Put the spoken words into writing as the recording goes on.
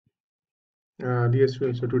Dear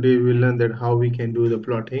students, so today we will learn that how we can do the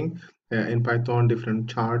plotting in Python, different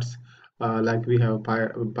charts. Like we have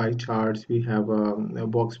pie charts, we have a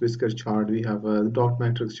box whisker chart, we have a dot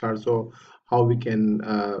matrix chart. So how we can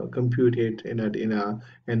compute it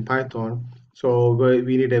in Python. So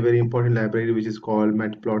we need a very important library which is called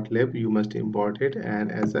Matplotlib. You must import it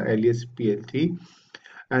and as a alias plt.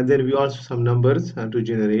 And then we also some numbers to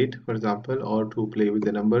generate, for example, or to play with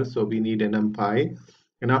the numbers. So we need an numpy.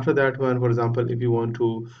 And after that one, for example, if you want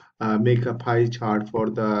to make a pie chart for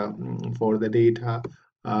the data,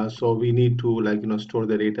 so we need to, like, store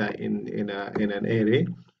the data in an array.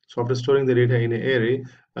 So after storing the data in an array,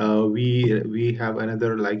 we have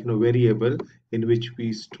another, like, variable in which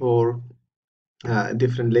we store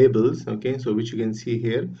different labels, okay, so which you can see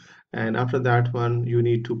here. And after that one, you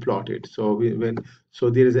need to plot it. So so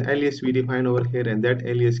there is an alias we define over here, and that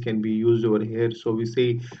alias can be used over here. So we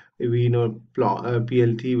say we plot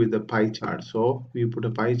plt with the pie chart. So we put a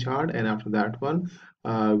pie chart, and after that one,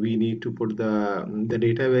 we need to put the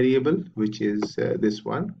data variable, which is this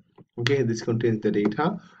one. Okay, this contains the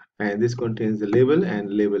data, and this contains the label, and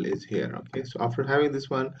label is here. Okay, so after having this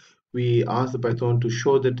one, we ask the Python to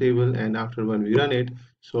show the table, and after when we run it,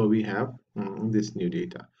 so we have this new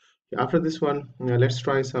data. After this one, let's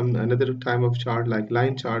try some another type of chart like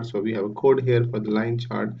line chart. So we have a code here for the line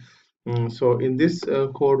chart. So in this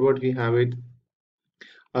code, what we have it,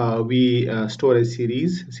 we store a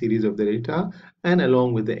series of the data, and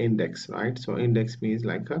along with the index, right? So index means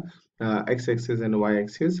like a x-axis and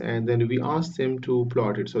y-axis, and then we ask them to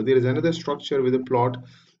plot it. So there is another structure with a plot.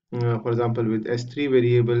 For example, with s3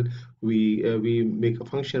 variable, we make a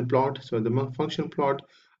function plot. So the function plot,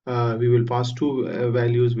 we will pass two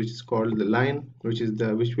values, which is called the line, which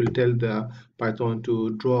will tell the Python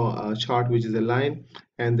to draw a chart which is a line,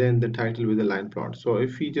 and then the title with the line plot. So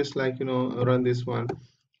if we just, like, run this one,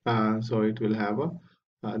 so it will have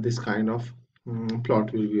a this kind of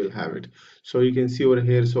plot will have it. So you can see over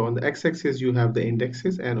here, so on the x-axis you have the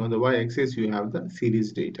indexes, and on the y-axis you have the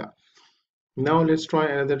series data. Now let's try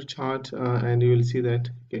another chart, and you will see that,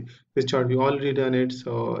 okay, this chart we already done it.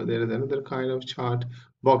 So there is another kind of chart,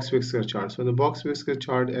 box whisker chart. So the box whisker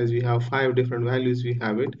chart, as we have 5 different values, we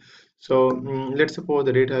have it. So let's suppose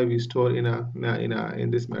the data we store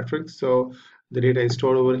in this matrix. So the data is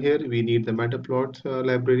stored over here. We need the Matplotlib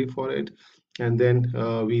library for it, and then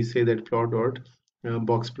we say that plot dot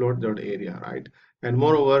box plot dot area, right? And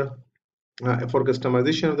moreover, for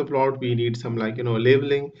customization of the plot, we need some, like,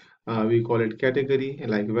 labeling. We call it category,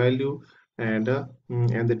 like value, and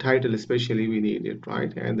the title especially we need it,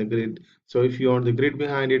 right? And the grid. So if you want the grid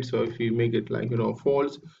behind it, so if you make it, like,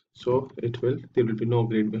 false, so there will be no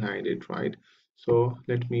grid behind it, right? So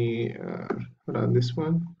let me run this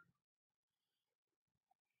one.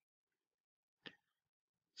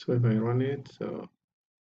 So if I run it, so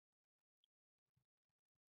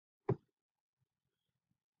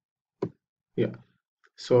yeah,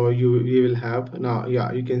 so we will have now,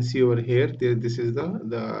 yeah, you can see over here, this is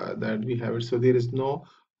the that we have it. So there is no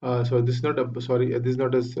so this is not a, sorry, this is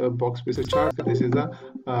not a box based chart. This is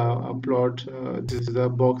a plot. This is a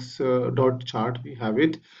box dot chart. We have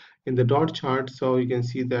it in the dot chart, so you can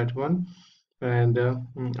see that one. And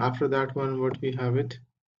after that one, what we have it,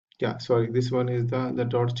 yeah, sorry, this one is the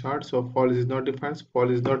dot chart. So false is not defined, so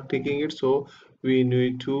false is not taking it, so we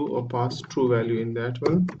need to pass true value in that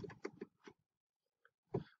one.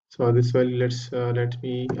 So this value, let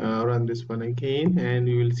me run this one again, and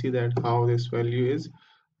you will see that how this value is.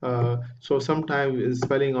 So sometimes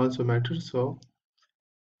spelling also matters. So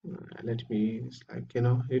let me, like,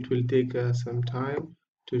 it will take some time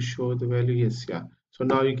to show the value. Yes, yeah. So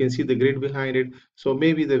now you can see the grid behind it. So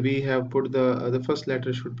maybe we have put the first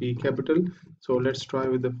letter should be capital. So let's try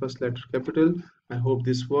with the first letter capital. I hope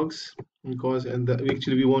this works, because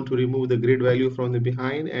actually we want to remove the grid value from the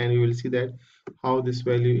behind, and you will see that how this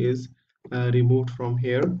value is removed from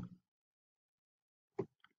here.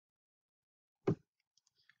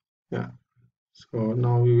 Yeah. So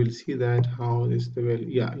now we will see that how is the value.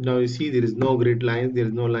 Yeah, now you see there is no grid lines, there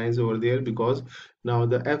is no lines over there, because now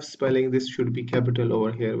the F spelling, this should be capital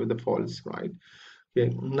over here with the false, right?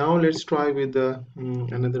 Okay, now let's try with the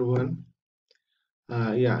another one.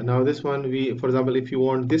 Yeah, now this one, we, for example, if you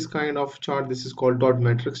want this kind of chart, this is called dot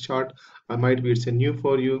matrix chart. Might be it's a new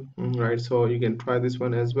for you, right? So you can try this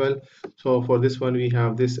one as well. So for this one, we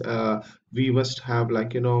have this we must have,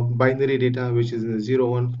 like, binary data which is in the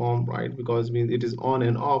 0 1 form, right? Because means it is on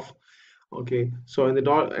and off. Okay, so in the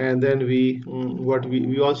dot, and then what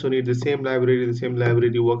we also need the same library. The same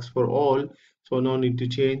library works for all, so no need to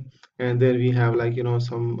change. And then we have, like,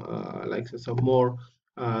 some like some more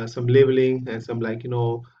some labeling, and some, like,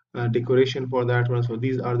 decoration for that one. So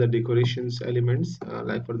these are the decorations elements,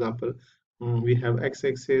 like for example, we have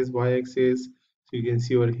x-axis, y-axis. So you can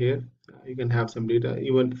see over here, you can have some data.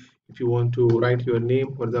 Even if you want to write your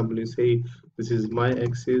name, for example, you say this is my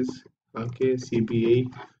axis, okay,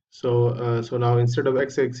 CPA. So so now instead of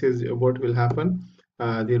x-axis, what will happen?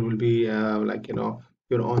 There will be like, you know,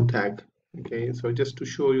 your own tag. Okay, so just to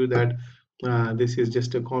show you that this is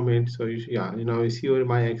just a comment. So yeah, you know, you see your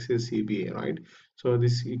my axis CPA, right? So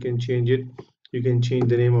this you can change it. You can change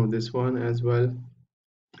the name of this one as well,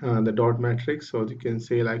 the dot matrix. So you can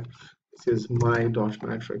say like this is my dot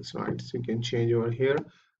matrix, right? So you can change over here,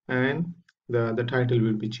 and the title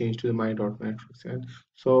will be changed to the my dot matrix. And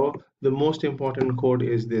so the most important code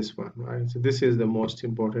is this one, right? So this is the most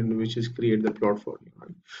important, which is create the plot for you,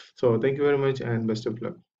 right? So thank you very much and best of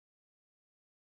luck.